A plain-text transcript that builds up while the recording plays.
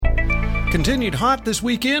Continued hot this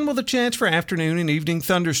weekend with a chance for afternoon and evening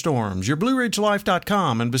thunderstorms. Your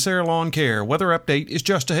BlueRidgeLife.com and Becerra Lawncare weather update is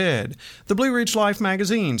just ahead. The Blue Ridge Life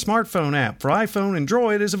magazine smartphone app for iPhone and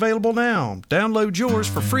Droid is available now. Download yours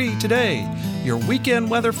for free today. Your weekend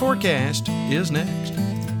weather forecast is next.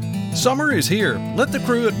 Summer is here. Let the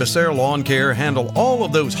crew at Becerra Lawncare handle all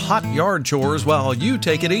of those hot yard chores while you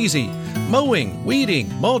take it easy. Mowing, weeding,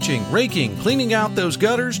 mulching, raking, cleaning out those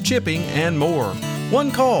gutters, chipping, and more. One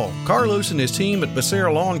call. Carlos and his team at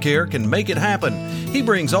Becerra Lawncare can make it happen. He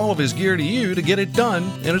brings all of his gear to you to get it done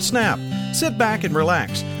in a snap. Sit back and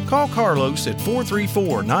relax. Call Carlos at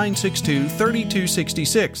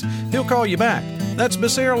 434-962-3266. He'll call you back. That's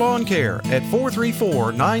Becerra Lawncare at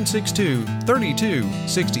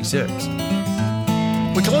 434-962-3266.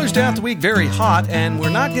 We closed out the week very hot, and we're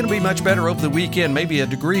not going to be much better over the weekend, maybe a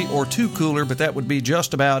degree or two cooler, but that would be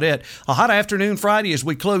just about it. A hot afternoon Friday as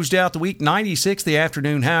we closed out the week, 96 the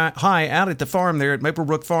afternoon high out at the farm there at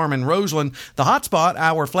Maplebrook Farm in Roseland. The hot spot,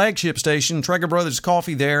 our flagship station, Traeger Brothers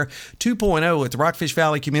Coffee there, 2.0 at the Rockfish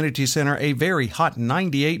Valley Community Center, a very hot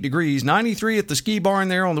 98 degrees, 93 at the ski barn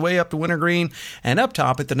there on the way up to Wintergreen, and up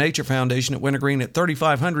top at the Nature Foundation at Wintergreen at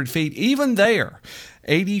 3,500 feet, even there.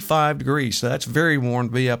 85 degrees, so that's very warm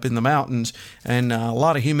to be up in the mountains, and a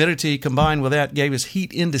lot of humidity combined with that gave us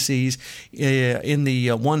heat indices in the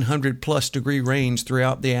 100-plus degree range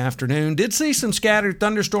throughout the afternoon. Did see some scattered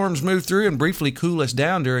thunderstorms move through and briefly cool us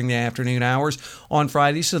down during the afternoon hours on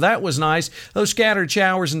Friday, so that was nice. Those scattered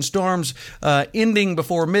showers and storms ending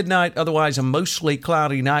before midnight, otherwise a mostly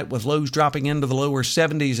cloudy night with lows dropping into the lower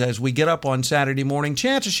 70s as we get up on Saturday morning.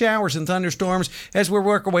 Chance of showers and thunderstorms as we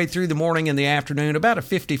work our way through the morning and the afternoon, about a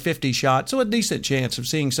 50-50 shot, so a decent chance of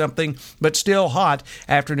seeing something, but still hot.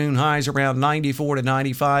 Afternoon highs around 94 to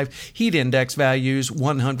 95. Heat index values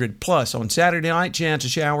 100 plus. On Saturday night, chance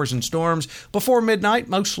of showers and storms. Before midnight,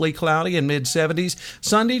 mostly cloudy and mid-70s.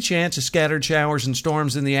 Sunday, chance of scattered showers and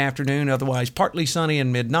storms in the afternoon, otherwise partly sunny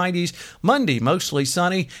and mid-90s. Monday, mostly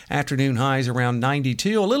sunny. Afternoon highs around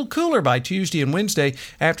 92. A little cooler by Tuesday and Wednesday.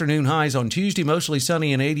 Afternoon highs on Tuesday, mostly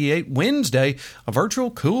sunny and 88. Wednesday, a virtual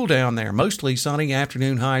cool down there. Mostly sunny.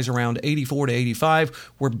 Afternoon highs around 84 to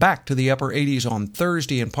 85. We're back to the upper 80s on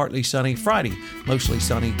Thursday and partly sunny. Friday, mostly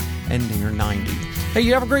sunny and near 90. Hey,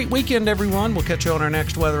 you have a great weekend, everyone. We'll catch you on our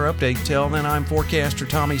next weather update. Till then, I'm forecaster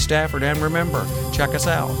Tommy Stafford, and remember, check us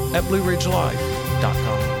out at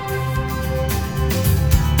BlueRidgeLife.com.